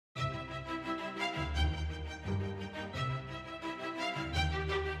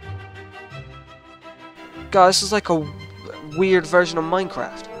God, this is like a weird version of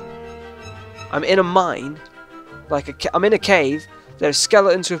Minecraft. I'm in a mine. I'm in a cave. There's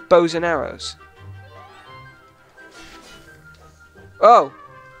skeletons with bows and arrows. Oh!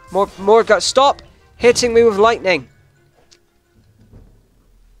 More guys. Stop hitting me with lightning!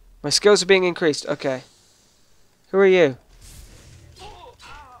 My skills are being increased. Okay. Who are you?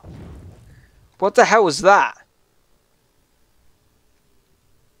 What the hell was that?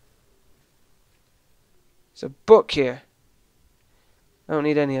 There's a book here. I don't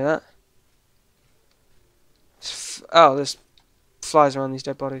need any of that. Oh, there's flies around these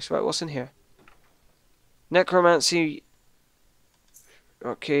dead bodies. Right, what's in here? Necromancy.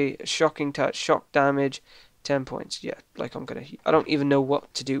 Okay, shocking touch, shock damage, 10 points. Yeah, like I don't even know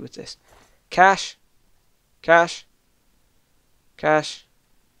what to do with this. Cash. Cash. Cash.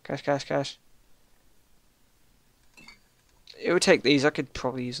 Cash, cash, cash. It would take these. I could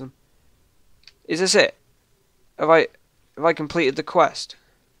probably use them. Is this it? Have I completed the quest?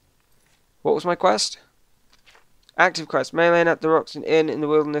 What was my quest? Active quest. Melee at the rocks and inn in the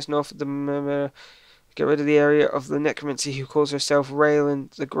wilderness north of the... Get rid of the area of the necromancy who calls herself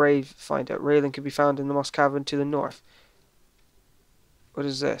Raylan the Grave Finder. Raylan can be found in the Moss Cavern to the north. What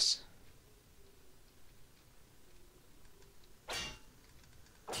is this?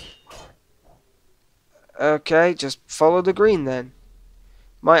 Okay, just follow the green then.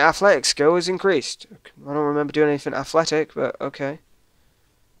 My athletic skill is increased. I don't remember doing anything athletic, but okay.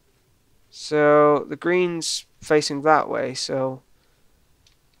 So, the green's facing that way, so...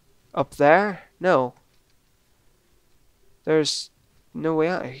 Up there? No. There's no way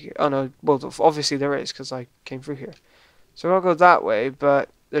out of here. Oh no, well obviously there is, because I came through here. So I'll go that way, but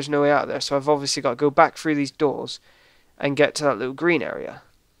there's no way out of there. So I've obviously got to go back through these doors and get to that little green area.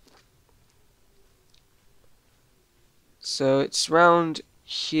 So it's round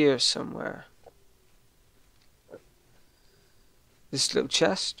here somewhere. This little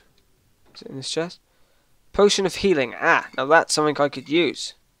chest. Is it in this chest? Potion of healing. Ah, now that's something I could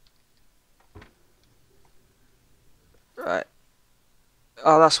use. Right.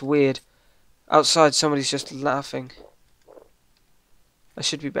 Oh, that's weird. Outside somebody's just laughing. I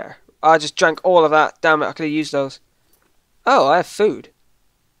should be better. I just drank all of that. Damn it, I could have used those. Oh, I have food.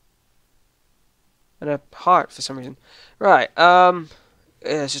 And a heart for some reason. Right, yeah,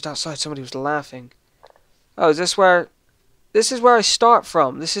 it's just outside somebody was laughing. Oh, is this where... This is where I start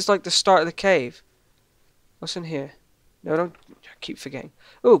from. This is like the start of the cave. What's in here? No, don't... I keep forgetting.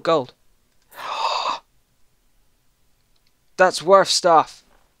 Ooh, gold. That's worth stuff.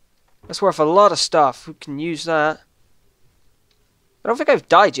 That's worth a lot of stuff. We can use that. I don't think I've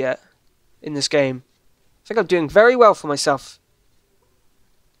died yet in this game. I think I'm doing very well for myself.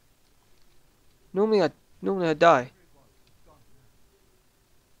 Normally I die.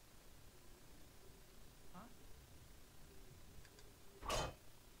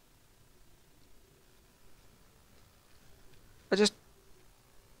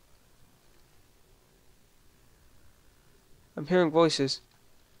 I'm hearing voices.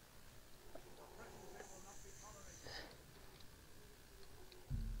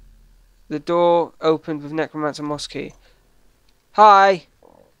 The door opened with Necromancer Moss key. Hi!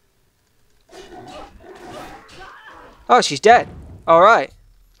 Oh, she's dead. Alright.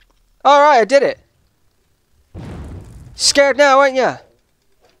 Alright, I did it. Scared now, aren't ya?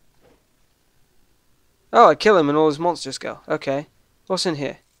 Oh, I kill him and all his monsters go. Okay. What's in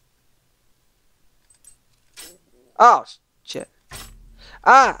here? Oh, shit.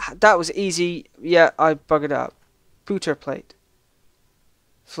 Ah, that was easy. Yeah, I buggered up. Pooter plate.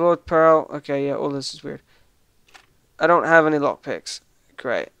 Flawed pearl. Okay, yeah, all this is weird. I don't have any lockpicks.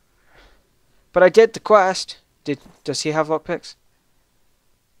 Great. But I did the quest. Does he have lockpicks?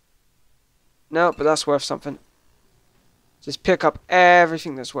 No, but that's worth something. Just pick up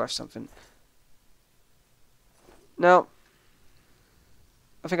everything that's worth something. No.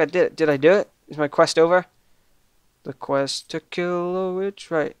 I think I did it. Did I do it? Is my quest over? The quest to kill a witch.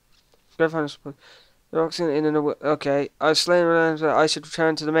 Right. The Roxon Inn and okay. I was slain. I should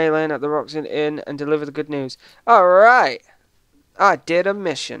return to the mainland at the Roxon Inn and deliver the good news. Alright. I did a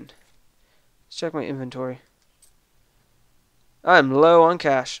mission. Let's check my inventory. I'm low on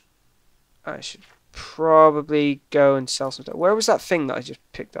cash. I should probably go and sell some stuff. Where was that thing that I just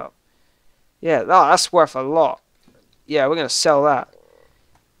picked up? Yeah, oh, that's worth a lot. Yeah, we're going to sell that.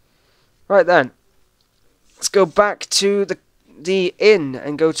 Right then. Let's go back to the inn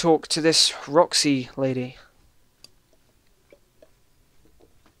and go talk to this Roxy lady.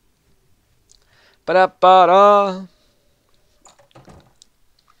 Ba-da-ba-da.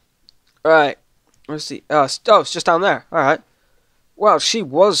 Right. Where's the... Oh, it's just down there. Alright. Well, she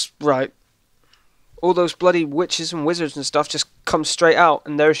was right. all those bloody witches and wizards and stuff just come straight out,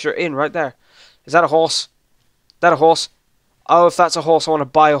 and there's your inn right there. Is that a horse? Is that a horse? Oh, if that's a horse, I want to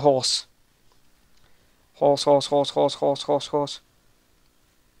buy a horse. Horse, horse, horse, horse, horse, horse, horse.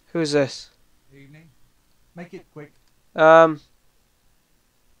 Who is this? Evening. Make it quick. Yeah,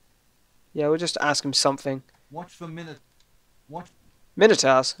 we'll just ask him something. Watch for minute. Watch.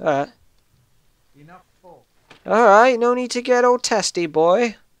 Minotaurs? Alright. Enough for. Alright, no need to get all testy,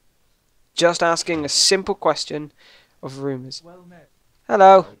 boy. Just asking a simple question of rumours. Well met.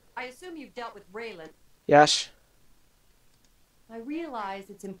 Hello. I assume you've dealt with Raylan. Yes. I realize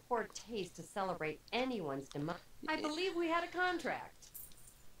it's in poor taste to celebrate anyone's demise. I believe we had a contract.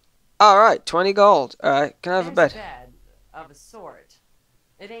 Alright, 20 gold. Alright, can I have a There's bed? Of a sort.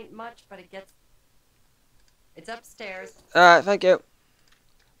 It ain't much, but it gets... It's upstairs. Alright, thank you.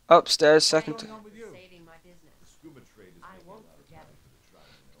 Upstairs, second... What's going on with you? Saving my business. I won't forget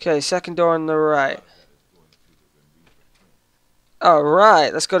it. Okay, second door on the right.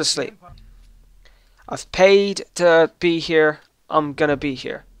 Alright, let's go to sleep. I've paid to be here. I'm gonna be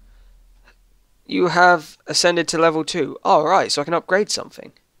here. You have ascended to level 2. Alright, so I can upgrade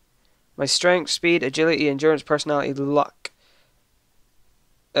something. My strength, speed, agility, endurance, personality, luck.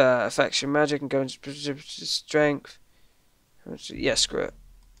 Affects your magic and go into strength. Yeah, screw it.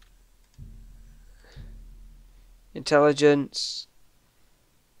 Intelligence.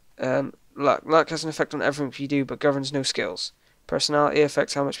 Luck. Luck has an effect on everything you do, but governs no skills. Personality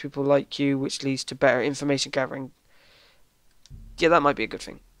affects how much people like you, which leads to better information gathering. Yeah, that might be a good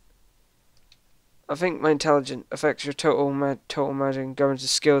thing. I think my intelligence affects your total magic and governs the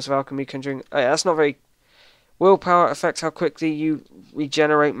skills of alchemy, conjuring. Oh, yeah, that's not very. Willpower affects how quickly you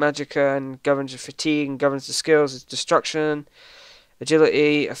regenerate magicka and governs your fatigue and governs the skills of destruction.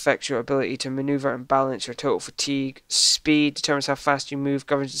 Agility affects your ability to maneuver and balance your total fatigue. Speed determines how fast you move,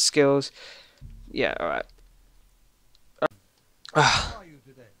 governs the skills. Yeah, alright. How are you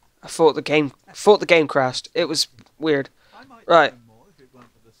today? I thought the game crashed. It was weird. I might Right. learn more if it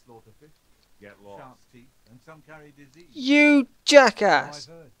weren't for the slaughter fish. Get lost. Sharp teeth, and some carry disease. You So jackass!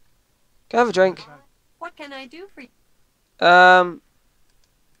 I've heard. Can I have a drink? What can I do for you?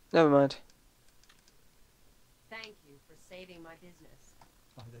 Never mind. Thank you for saving my business.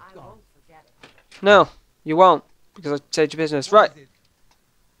 Oh, they've I gone. won't forget it. No, you won't, because I saved your business. What Right, is it?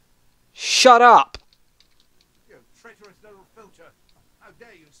 shut up! You treacherous little filcher. How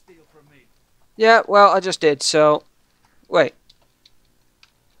dare you steal from me? Yeah, well, I just did, so... Wait.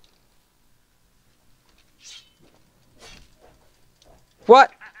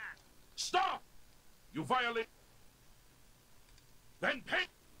 What? Stop! You violate. Then pay.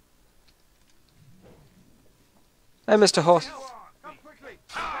 Hey, Mr. Horse. Come quickly.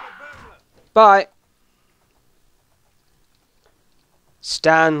 Get a burglar. Bye.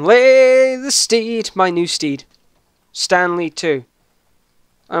 Stanley the steed. My new steed. Stanley 2.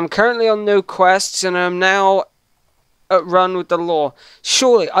 I'm currently on no quests and I'm now at run with the law.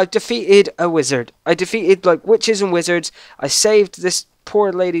 Surely, I've defeated a wizard. I defeated, like, witches and wizards. I saved this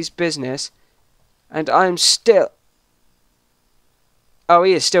poor lady's business. And I'm still... Oh,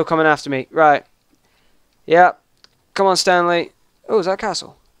 he is still coming after me. Right. Yeah. Come on, Stanley. Oh, is that a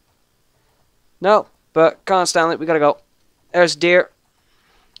castle? No, but come on, Stanley. We gotta go. There's deer.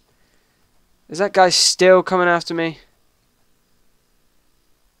 Is that guy still coming after me?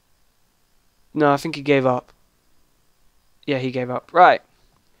 No, I think he gave up. Yeah, he gave up. Right.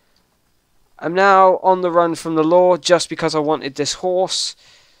 I'm now on the run from the law just because I wanted this horse.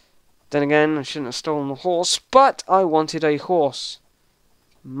 Then again, I shouldn't have stolen the horse, but I wanted a horse.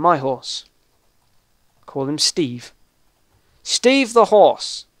 My horse. Call him Steve. Steve the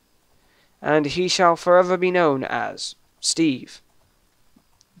horse. And he shall forever be known as Steve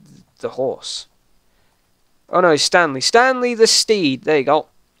the horse. Oh no, Stanley. Stanley the steed. There you go.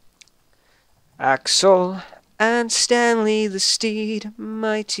 Axel and Stanley the steed,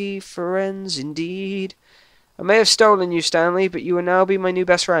 mighty friends indeed. I may have stolen you, Stanley, but you will now be my new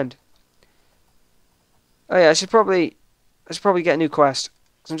best friend. Oh yeah, I should probably get a new quest.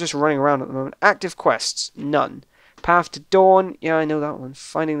 Because I'm just running around at the moment. Active quests, none. Path to Dawn, yeah, I know that one.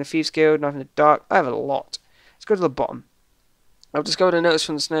 Finding the Thieves Guild, Knife in the Dark, I have a lot. Let's go to the bottom. I'll discover a notice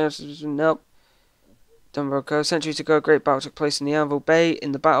from the snares. Nope. Dunbrook. Centuries ago, a great battle took place in the Anvil Bay.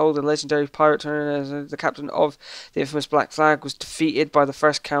 In the battle, the legendary pirate turned as the captain of the infamous Black Flag was defeated by the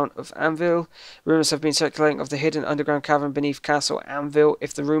first Count of Anvil. Rumours have been circulating of the hidden underground cavern beneath Castle Anvil.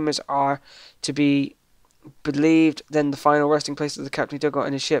 If the rumours are to be believed, then the final resting place of the Captain Dugought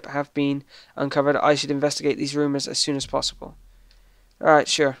and his ship have been uncovered. I should investigate these rumours as soon as possible. Alright,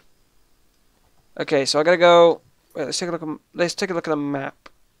 sure. Okay, so I gotta go... Wait, let's take a look at the map.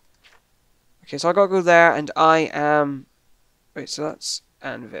 Okay, so I gotta go there, and I am... Wait, so that's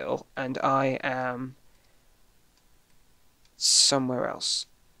Anvil, and I am... somewhere else.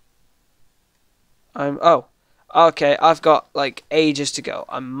 Oh. Okay, I've got, like, ages to go.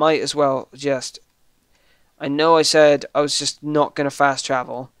 I might as well just... I know I said I was just not gonna fast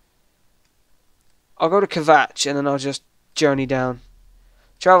travel. I'll go to Kvatch, and then I'll just journey down.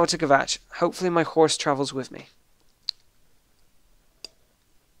 Travel to Kvatch. Hopefully my horse travels with me.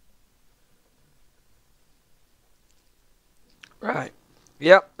 Right.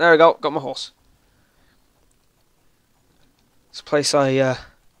 Yep, there we go. Got my horse. It's a place I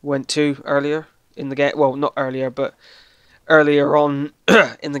went to earlier in the game. Well, not earlier, but earlier on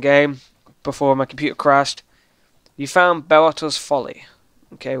in the game, before my computer crashed. You found Bellator's Folly.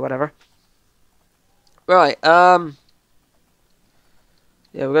 Okay, whatever. Right, yeah,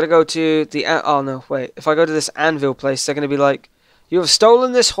 we're gonna go to the... oh, no, wait. If I go to this Anvil place, they're gonna be like, you have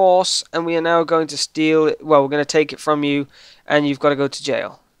stolen this horse, and we are now going to steal it. Well, we're gonna take it from you, and you've got to go to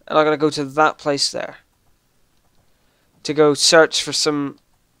jail. And I'm gonna go to that place there. To go search for some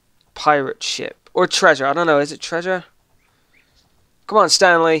pirate ship. Or treasure. I don't know. Is it treasure? Come on,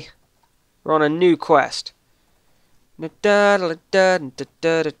 Stanley. We're on a new quest. I'm so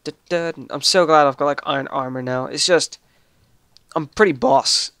glad I've got like iron armor now. It's just... I'm pretty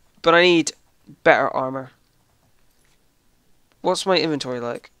boss. But I need better armor. What's my inventory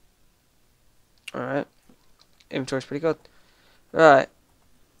like? Alright. Inventory's pretty good. Right.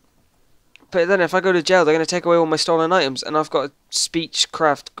 But then if I go to jail, they're going to take away all my stolen items. And I've got a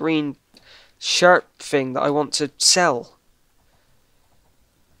Speechcraft green shirt thing that I want to sell.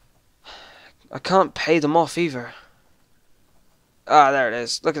 I can't pay them off either. Ah, there it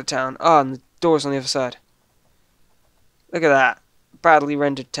is. Look at the town. Ah, and the door's on the other side. Look at that. Badly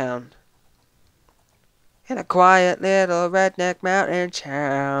rendered town. In a quiet little redneck mountain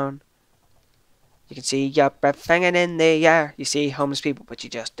town. You can see your breath hanging in the air. You see homeless people, but you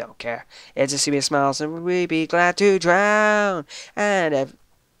just don't care. It's a sea of smiles, and we'd be glad to drown. And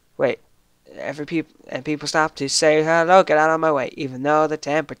people stop to say hello. Get out of my way, even though the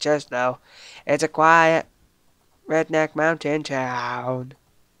temperature's low. It's a quiet redneck mountain town.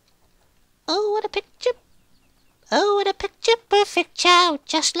 Oh, what a picture. Oh, what a picture perfect child.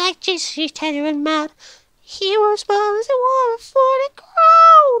 Just like Jesus, tender and mild. Heroes, mothers, and war for the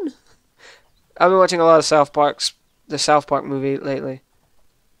crown. I've been watching a lot of the South Park movie lately.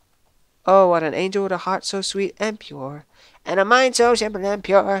 Oh, what an angel with a heart so sweet and pure, and a mind so simple and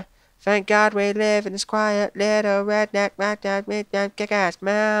pure. Thank God we live in this quiet little redneck mountain with that kick-ass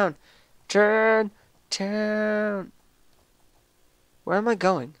mound. Turn town. Where am I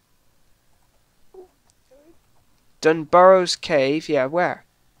going? Dunburrow's Cave. Yeah, where?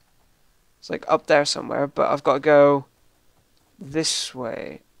 It's like up there somewhere, but I've got to go this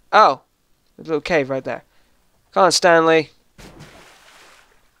way. Oh, a little cave right there. Come on, Stanley.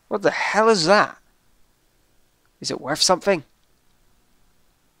 What the hell is that? Is it worth something?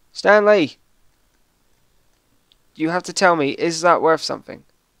 Stanley! You have to tell me, is that worth something?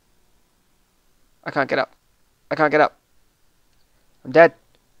 I can't get up. I can't get up. I'm dead.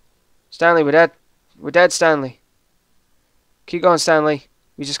 Stanley, we're dead. We're dead, Stanley. Keep going, Stanley.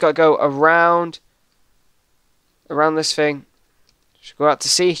 We just gotta go around this thing. Should we go out to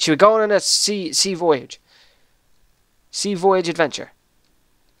sea? Should we go on a sea voyage? Sea voyage adventure.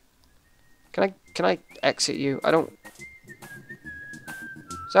 Can I exit you? I don't...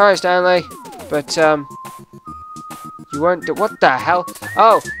 Sorry, Stanley, but you weren't... What the hell?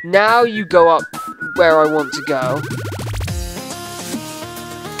 Oh, now you go up where I want to go.